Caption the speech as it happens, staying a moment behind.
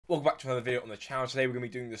Welcome back to another video on the channel. Today we're going to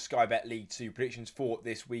be doing the Sky Bet League 2 predictions for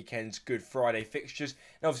this weekend's Good Friday fixtures.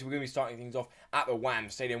 And obviously we're going to be starting things off at the Wham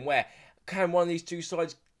Stadium, where can one of these two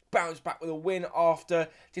sides bounce back with a win after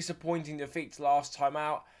disappointing defeats last time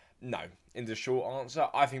out? No, in the short answer,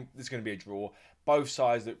 I think there's going to be a draw. Both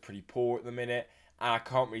sides look pretty poor at the minute, and I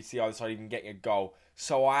can't really see either side even getting a goal.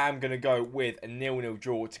 So I am going to go with a 0-0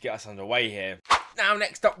 draw to get us underway here. Now,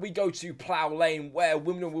 next up, we go to Plough Lane, where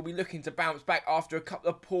Wimbledon will be looking to bounce back after a couple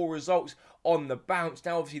of poor results on the bounce.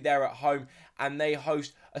 Now, obviously, they're at home, and they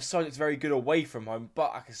host a side that's very good away from home.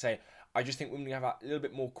 But, like I say, I just think Wimbledon have a little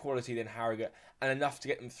bit more quality than Harrogate, and enough to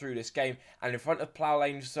get them through this game. And in front of Plough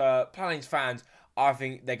Lane's fans, I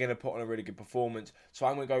think they're going to put on a really good performance. So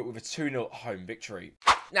I'm going to go with a 2-0 home victory.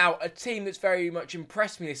 Now, a team that's very much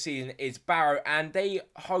impressed me this season is Barrow, and they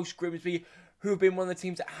host Grimsby, who have been one of the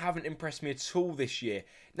teams that haven't impressed me at all this year.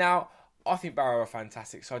 Now, I think Barrow are a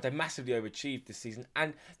fantastic side. They massively overachieved this season,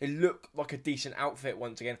 and they look like a decent outfit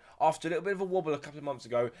once again. After a little bit of a wobble a couple of months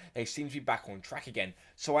ago, they seem to be back on track again.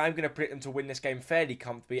 So I am going to predict them to win this game fairly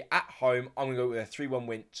comfortably at home. I'm going to go with a 3-1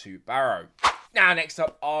 win to Barrow. Now, next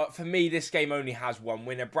up, for me, this game only has one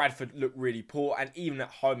winner. Bradford look really poor, and even at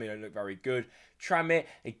home, they don't look very good. Tranmere,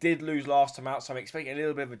 they did lose last time out, so I'm expecting a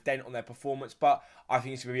little bit of a dent on their performance, but I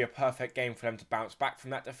think it's going to be a perfect game for them to bounce back from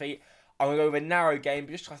that defeat. I'm going to go with a narrow game,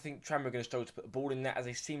 but just I think Tranmere are going to struggle to put the ball in there, as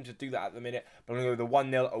they seem to do that at the minute, but I'm going to go with a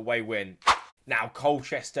 1-0 away win. Now,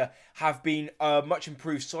 Colchester have been a much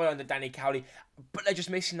improved side under Danny Cowley, but they're just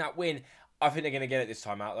missing that win. I think they're going to get it this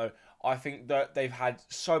time out, though. I think that they've had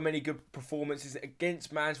so many good performances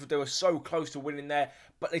against Mansfield. They were so close to winning there,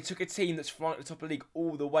 but they took a team that's flying at the top of the league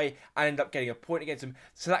all the way and ended up getting a point against them.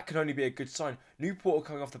 So that can only be a good sign. Newport are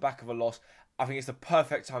coming off the back of a loss. I think it's the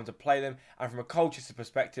perfect time to play them. And from a Colchester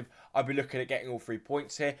perspective, I'll be looking at getting all 3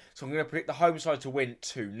 points here. So I'm going to predict the home side to win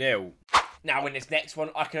 2-0. Now, in this next one,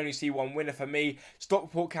 I can only see one winner for me.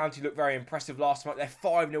 Stockport County looked very impressive last month. They're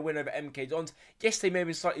 5-0 win over MK Dons. Yes, they may have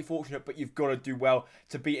been slightly fortunate, but you've got to do well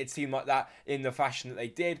to beat a team like that in the fashion that they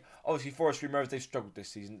did. Obviously, Forest Green Rovers, they've struggled this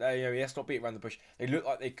season. Let's not beat around the bush. They look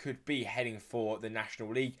like they could be heading for the National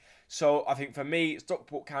League. So I think for me,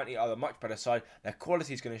 Stockport County are the much better side. Their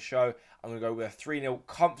quality is going to show. I'm going to go with a 3-0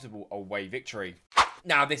 comfortable away victory.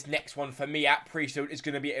 Now, this next one for me at Priestfield is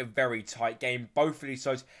going to be a very tight game. Both of these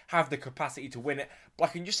sides have the capacity to win it, but I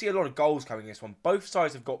can just see a lot of goals coming in this one. Both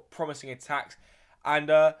sides have got promising attacks, and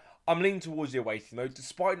I'm leaning towards the away team, though.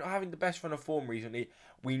 Despite not having the best run of form recently,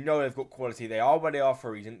 we know they've got quality. They are where they are for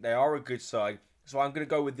a reason. They are a good side. So I'm going to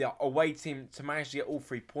go with the away team to manage to get all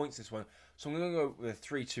 3 points this one. So I'm going to go with a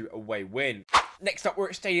 3-2 away win. Next up, we're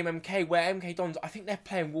at Stadium MK, where MK Dons, I think they're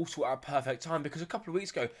playing Walsall at a perfect time, because a couple of weeks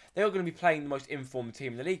ago, they were going to be playing the most informed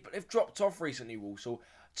team in the league, but they've dropped off recently, Walsall.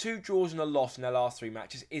 2 draws and a loss in their last 3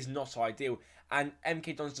 matches is not ideal, and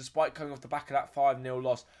MK Dons, despite coming off the back of that 5-0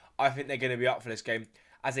 loss, I think they're going to be up for this game,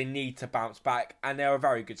 as they need to bounce back, and they're a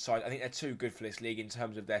very good side. I think they're too good for this league in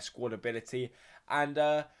terms of their squad ability, and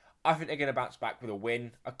I think they're going to bounce back with a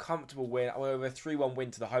win, a comfortable win. I'm going to go with a 3-1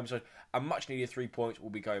 win to the home side. A much needed 3 points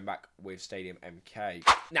will be going back with Stadium MK.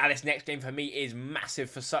 Now, this next game for me is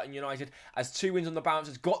massive for Sutton United, as 2 wins on the bounce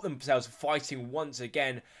has got themselves fighting once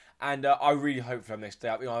again. And I really hope for them this day.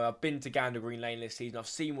 I've been to Gander Green Lane this season. I've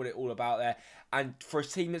seen what it's all about there. And for a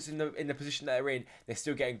team that's in the position that they're in, they're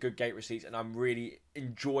still getting good gate receipts. And I'm really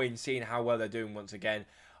enjoying seeing how well they're doing once again.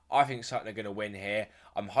 I think Sutton are going to win here.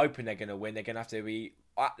 I'm hoping they're going to win. They're going to have to be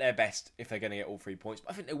at their best if they're going to get all 3 points.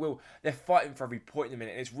 But I think they will. They're fighting for every point in the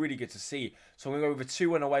minute, and it's really good to see. So I'm going to go with a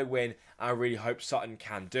 2-1 away win, and I really hope Sutton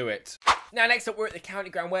can do it. Now, next up, we're at the County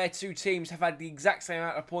Ground, where 2 teams have had the exact same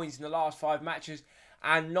amount of points in the last 5 matches,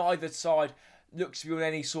 and neither side looks to be on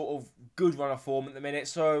any sort of good run of form at the minute.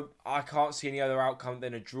 So I can't see any other outcome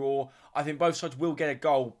than a draw. I think both sides will get a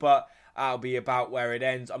goal, but that'll be about where it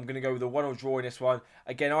ends. I'm going to go with a 1-1 draw in this one.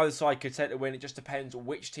 Again, either side could take the win. It just depends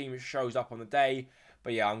which team shows up on the day.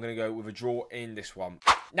 But yeah, I'm going to go with a draw in this one.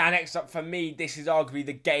 Now, next up for me, this is arguably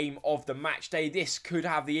the game of the match day. This could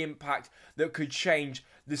have the impact that could change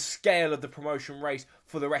the scale of the promotion race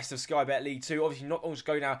for the rest of Sky Bet League 2. Obviously, not long to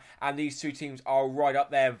go now, and these 2 teams are right up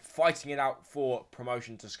there fighting it out for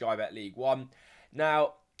promotion to Sky Bet League 1.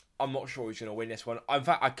 Now, I'm not sure who's going to win this one. In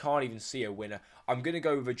fact, I can't even see a winner. I'm going to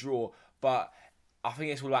go with a draw, but I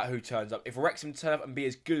think it's all about who turns up. If Wrexham turn up and be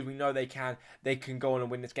as good as we know they can go on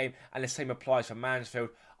and win this game. And the same applies for Mansfield.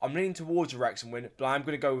 I'm leaning towards a Wrexham win, but I'm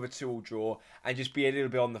going to go with a 2-2 draw and just be a little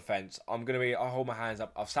bit on the fence. I'll hold my hands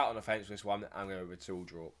up. I've sat on the fence for this one. I'm going to go with a 2-2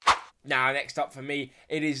 draw. Now, next up for me,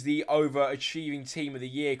 it is the overachieving team of the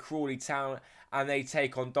year, Crawley Town, and they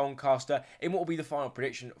take on Doncaster in what will be the final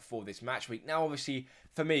prediction for this match week. Now, obviously,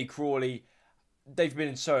 for me, Crawley they've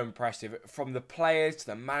been so impressive. From the players to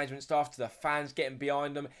the management staff to the fans getting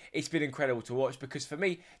behind them, it's been incredible to watch, because for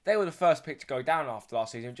me, they were the first pick to go down after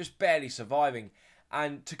last season, just barely surviving.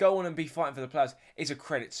 And to go on and be fighting for the players is a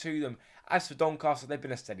credit to them. As for Doncaster, they've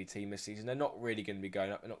been a steady team this season. They're not really going to be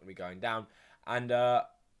going up. They're not going to be going down. And I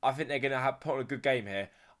think they're going to put on a good game here.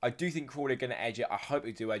 I do think Crawley are going to edge it. I hope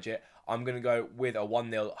they do edge it. I'm going to go with a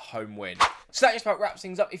 1-0 home win. So that just about wraps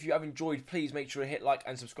things up. If you have enjoyed, please make sure to hit like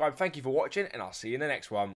and subscribe. Thank you for watching, and I'll see you in the next one.